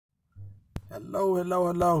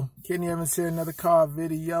Hello. KennyCEvans here, another car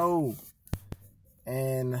video.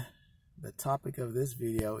 And the topic of this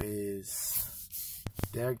video is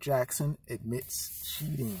Derrick Jaxn admits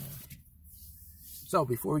cheating. So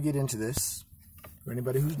before we get into this, for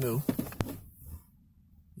anybody who's new,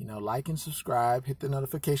 like and subscribe, hit the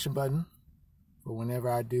notification button for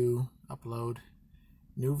whenever I do upload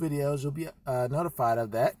new videos. You'll be notified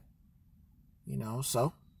of that.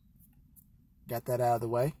 So got that out of the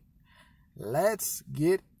way. Let's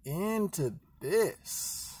get into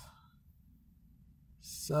this.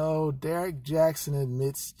 So Derrick Jaxn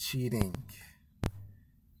admits cheating.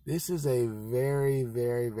 This is a very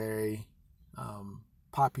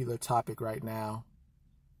popular topic right now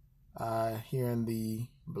here in the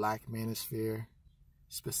Black manosphere,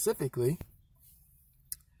 specifically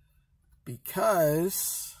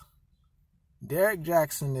because Derrick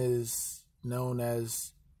Jaxn is known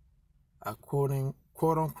as a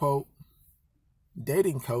quote-unquote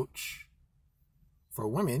dating coach for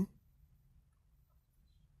women,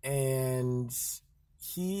 and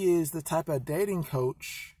he is the type of dating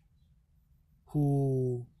coach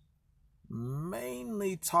who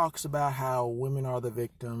mainly talks about how women are the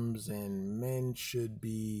victims and men should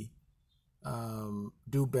be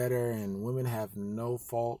do better and women have no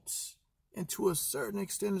faults, and to a certain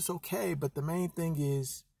extent it's okay, but the main thing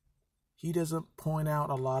is he doesn't point out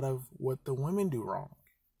a lot of what the women do wrong.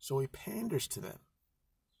 So he panders to them.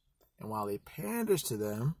 And while he panders to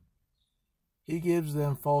them, he gives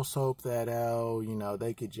them false hope that,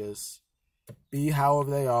 they could just be however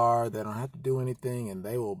they are. They don't have to do anything and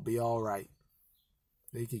they will be all right.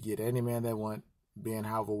 They could get any man they want being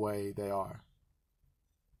however way they are.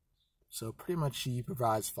 So pretty much he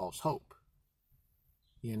provides false hope.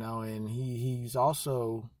 And he's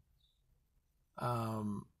also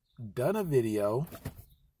done a video,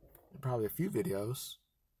 probably a few videos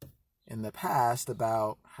in the past,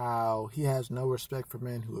 about how he has no respect for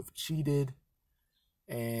men who have cheated,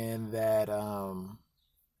 and that a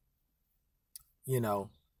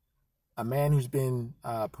man who's been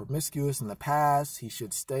promiscuous in the past, he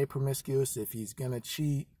should stay promiscuous if he's gonna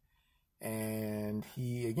cheat. And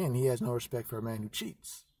he has no respect for a man who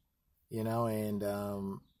cheats, and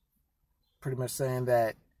pretty much saying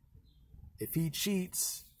that if he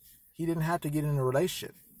cheats, he didn't have to get in a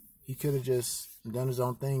relationship. He could have just done his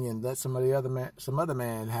own thing and let some other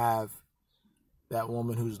man have that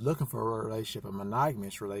woman who's looking for a relationship, a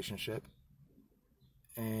monogamous relationship,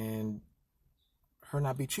 and her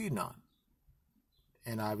not be cheating on.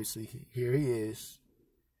 And obviously here he is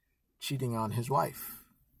cheating on his wife.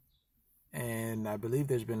 And I believe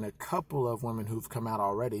there's been a couple of women who've come out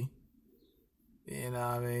already.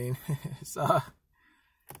 So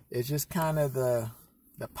it's just kind of the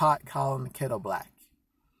pot calling the kettle black.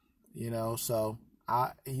 So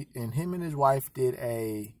him and his wife did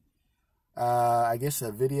a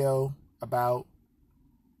video about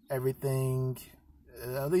everything,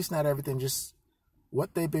 at least not everything, just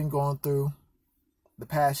what they've been going through the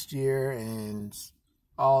past year and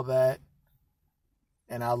all that.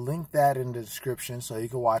 And I'll link that in the description so you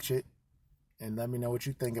can watch it and let me know what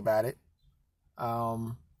you think about it.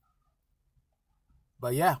 But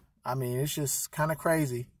yeah, it's just kind of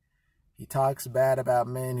crazy. He talks bad about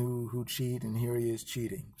men who cheat, and here he is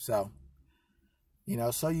cheating. So,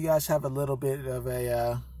 so you guys have a little bit of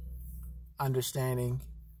a understanding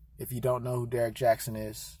if you don't know who Derrick Jaxn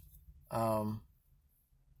is.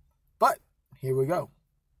 But here we go.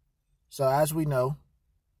 So as we know,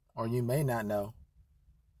 or you may not know,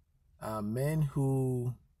 men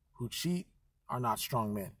who cheat are not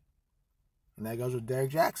strong men. And that goes with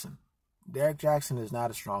Derrick Jaxn. Derrick Jaxn is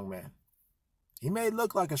not a strong man. He may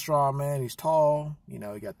look like a strong man. He's tall. He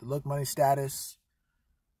got the look, money, status.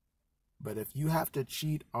 But if you have to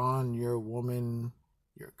cheat on your woman,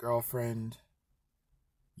 your girlfriend,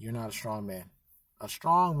 you're not a strong man. A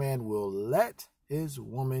strong man will let his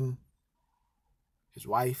woman, his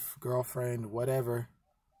wife, girlfriend, whatever,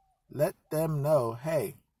 let them know,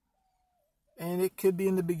 hey. And it could be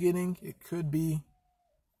in the beginning. It could be,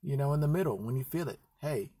 in the middle when you feel it.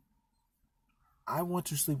 Hey, I want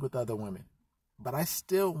to sleep with other women, but I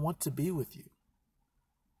still want to be with you.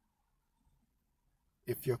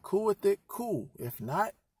 If you're cool with it, cool. If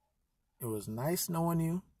not, it was nice knowing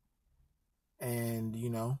you. And,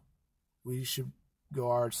 we should go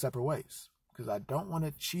our separate ways. Because I don't want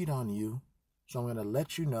to cheat on you. So I'm going to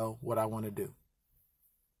let you know what I want to do.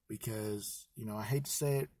 Because, I hate to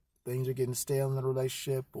say it, things are getting stale in the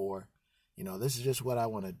relationship. Or, this is just what I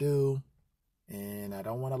want to do. And I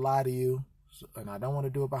don't want to lie to you. And I don't want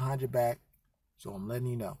to do it behind your back. So I'm letting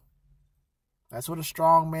you know. That's what a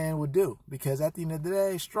strong man would do. Because at the end of the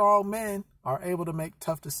day, strong men are able to make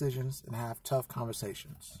tough decisions and have tough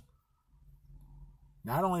conversations.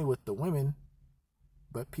 Not only with the women,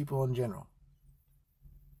 but people in general.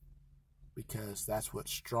 Because that's what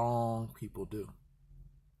strong people do.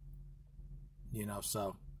 You know,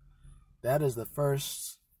 so that is the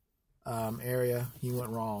first area he went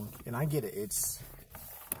wrong. And I get it. It's,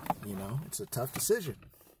 you know, it's a tough decision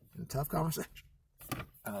and a tough conversation.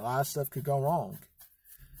 And a lot of stuff could go wrong.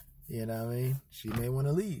 You know what I mean? She may want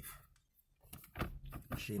to leave.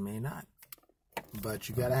 She may not. But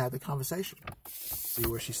you got to have the conversation. See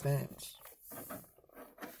where she stands.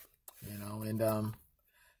 You know, and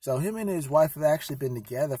so him and his wife have actually been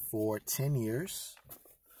together for 10 years.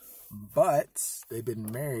 But they've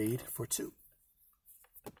been married for 2.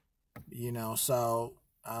 You know, so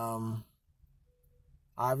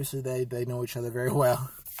obviously they know each other very well.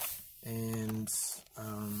 And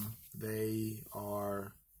they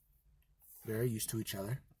are very used to each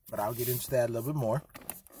other. But I'll get into that a little bit more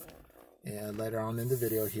later on in the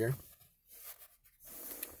video here.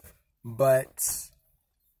 But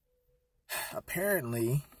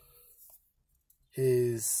apparently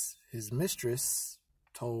his mistress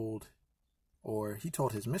he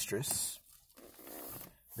told his mistress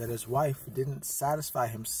that his wife didn't satisfy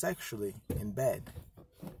him sexually in bed.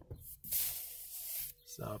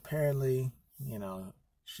 So apparently, you know,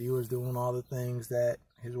 she was doing all the things that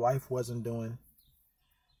his wife wasn't doing.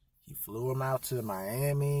 He flew him out to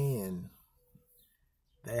Miami, and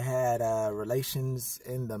they had relations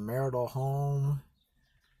in the marital home.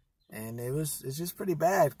 And it's just pretty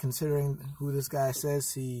bad considering who this guy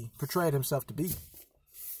says he portrayed himself to be.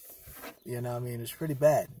 You know what I mean? It's pretty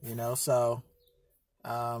bad, you know? So,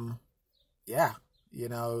 yeah, you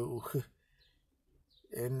know,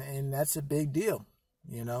 and that's a big deal,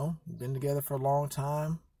 you know? Been together for a long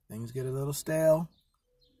time. Things get a little stale,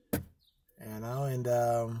 you know? And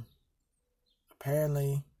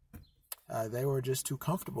apparently they were just too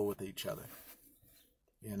comfortable with each other.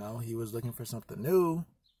 You know, he was looking for something new.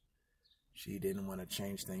 She didn't want to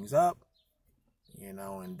change things up, you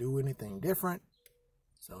know, and do anything different.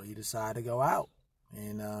 So he decided to go out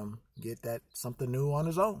and get that something new on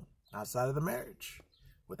his own outside of the marriage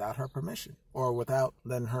without her permission or without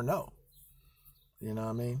letting her know. You know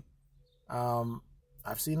what I mean?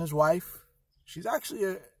 I've seen his wife. She's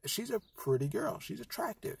actually she's a pretty girl. She's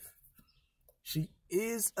attractive. She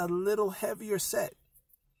is a little heavier set.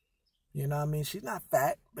 You know what I mean? She's not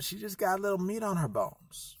fat, but she just got a little meat on her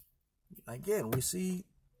bones. Again, we see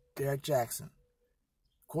Derrick Jaxn,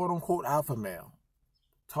 quote-unquote alpha male.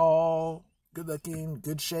 Tall, good-looking,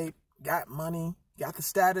 good shape, got money, got the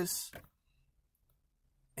status.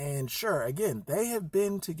 And sure, again, they have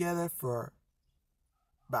been together for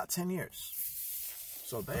about 10 years.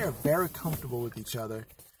 So they are very comfortable with each other.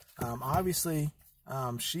 Obviously,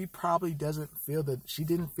 she probably didn't feel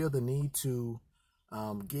the need to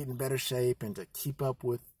get in better shape and to keep up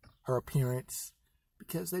with her appearance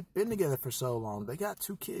because they've been together for so long. They got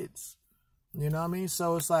 2 kids. You know what I mean?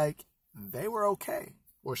 So it's like they were okay,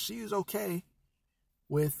 or she was okay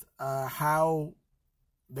with how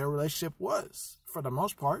their relationship was. For the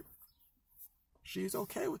most part, she's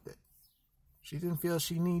okay with it. She didn't feel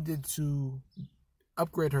she needed to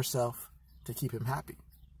upgrade herself to keep him happy.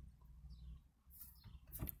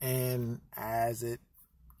 And as it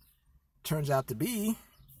turns out to be,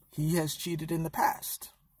 he has cheated in the past.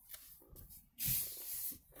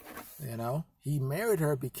 You know, he married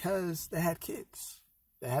her because they had kids.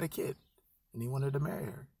 They had a kid, and he wanted to marry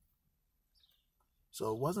her.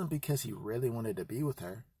 So it wasn't because he really wanted to be with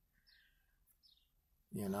her.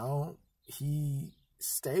 You know, he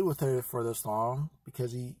stayed with her for this long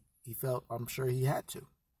because he felt, I'm sure he had to.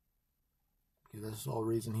 Because that's the whole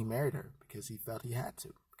reason he married her, because he felt he had to,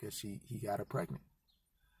 because he got her pregnant.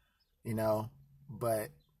 You know, but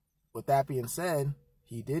with that being said,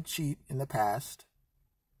 he did cheat in the past,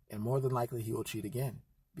 and more than likely he will cheat again,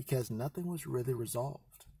 because nothing was really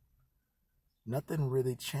resolved. Nothing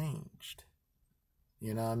really changed.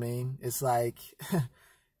 You know what I mean? It's like,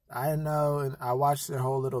 I know, and I watched their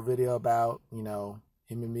whole little video about, you know,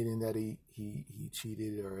 him admitting that he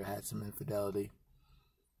cheated or had some infidelity.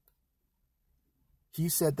 He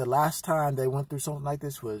said the last time they went through something like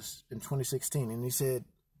this was in 2016. And he said,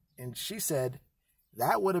 and she said,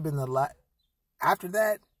 that would have been the last, after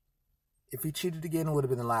that, if he cheated again, it would have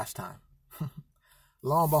been the last time.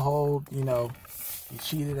 Lo and behold, you know, he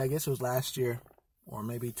cheated, I guess it was last year, or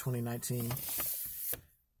maybe 2019.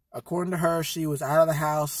 According to her, she was out of the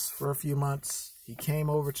house for a few months. He came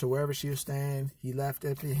over to wherever she was staying. He left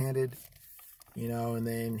empty-handed, you know, and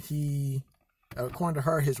then he, according to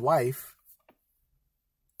her, his wife,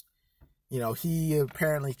 you know, he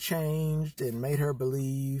apparently changed and made her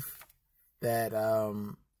believe that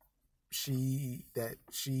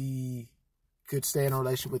she could stay in a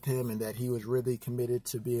relationship with him and that he was really committed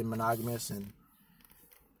to being monogamous.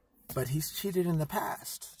 But he's cheated in the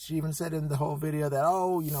past. She even said in the whole video that,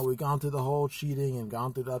 oh, you know, we've gone through the whole cheating and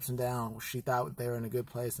gone through the ups and downs. She thought they were in a good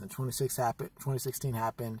place, and 2016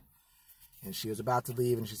 happened, and she was about to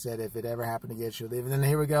leave, and she said if it ever happened again, she'll leave. And then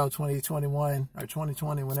here we go, 2021 or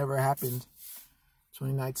 2020, whenever it happened,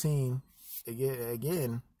 2019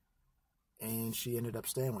 again, and she ended up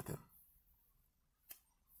staying with him.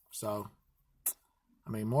 So, I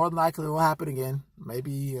mean, more than likely it will happen again.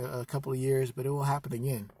 Maybe a couple of years, but it will happen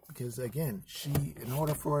again. Because, again, in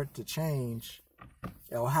order for it to change,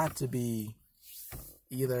 it will have to be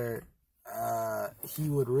either she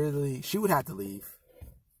would have to leave,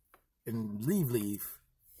 and leave,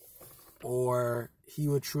 or he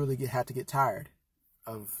would truly have to get tired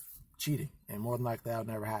of cheating. And more than likely, that'll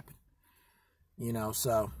never happen. You know,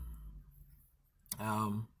 so,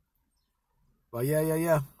 well,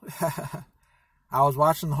 yeah. I was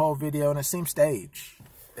watching the whole video, and it seemed staged.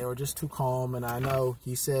 They were just too calm, and I know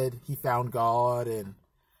he said he found God, and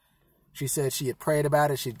she said she had prayed about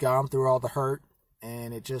it. She'd gone through all the hurt,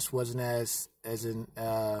 and it just wasn't as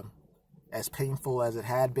painful as it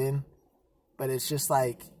had been. But it's just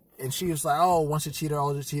like, and she was like, oh, once a cheater,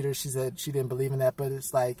 always a cheater. She said she didn't believe in that, but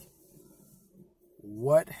it's like,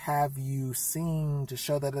 what have you seen to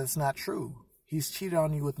show that it's not true? He's cheated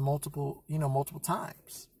on you with multiple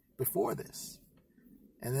times before this.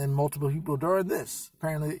 And then multiple people during this.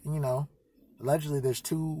 Apparently, you know, allegedly there's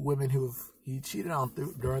 2 women he cheated on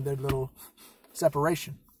during their little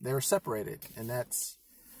separation. They were separated. And that's,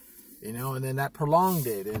 you know, and then that prolonged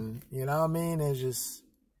it. And, you know what I mean? It's just,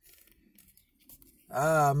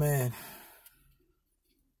 man.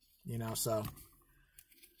 You know, so,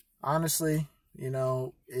 honestly, you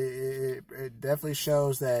know, it definitely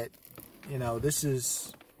shows that, you know, it's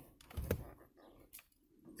just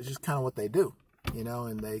kind of what they do. You know,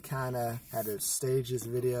 and they kind of had to stage this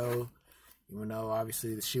video, even though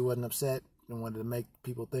obviously she wasn't upset and wanted to make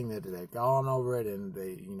people think that they'd gone over it, and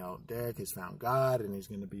they, you know, Derrick has found God and he's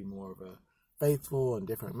going to be more of a faithful and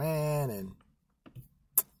different man, and,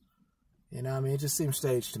 you know, I mean, it just seems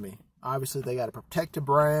staged to me. Obviously, they got to protect the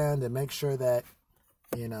brand and make sure that,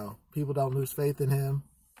 you know, people don't lose faith in him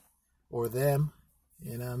or them,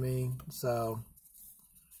 you know what I mean? So,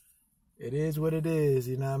 it is what it is,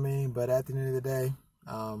 you know what I mean? But at the end of the day,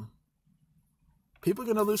 people are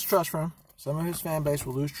going to lose trust from him. Some of his fan base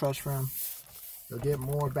will lose trust from him. He'll get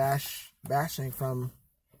more bashing from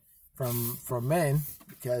men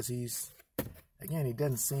because he's, again, he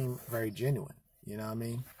doesn't seem very genuine, you know what I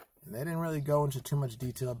mean? And they didn't really go into too much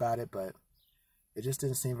detail about it, but it just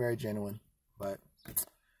didn't seem very genuine. But,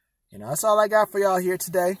 you know, that's all I got for y'all here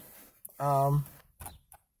today. Again,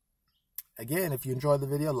 if you enjoyed the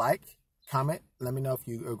video, like, comment, let me know if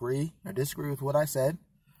you agree or disagree with what I said.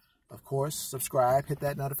 Of course, subscribe, hit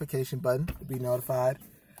that notification button to be notified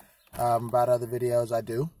about other videos I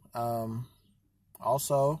do.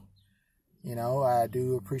 Also, you know, I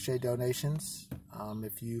do appreciate donations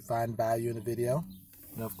if you find value in the video.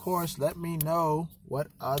 And of course, let me know what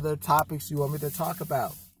other topics you want me to talk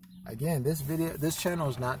about. Again, this channel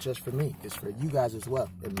is not just for me, it's for you guys as well,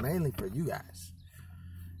 and mainly for you guys.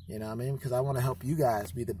 You know what I mean? Because I want to help you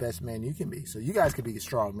guys be the best man you can be, so you guys can be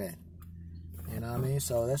strong men. You know what I mean?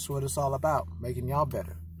 So that's what it's all about, making y'all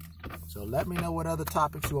better. So let me know what other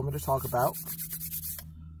topics you want me to talk about.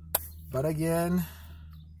 But again,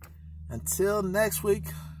 until next week,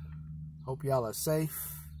 hope y'all are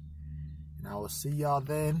safe. And I will see y'all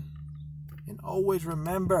then. And always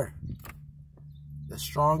remember, the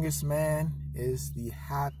strongest man is the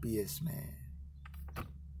happiest man.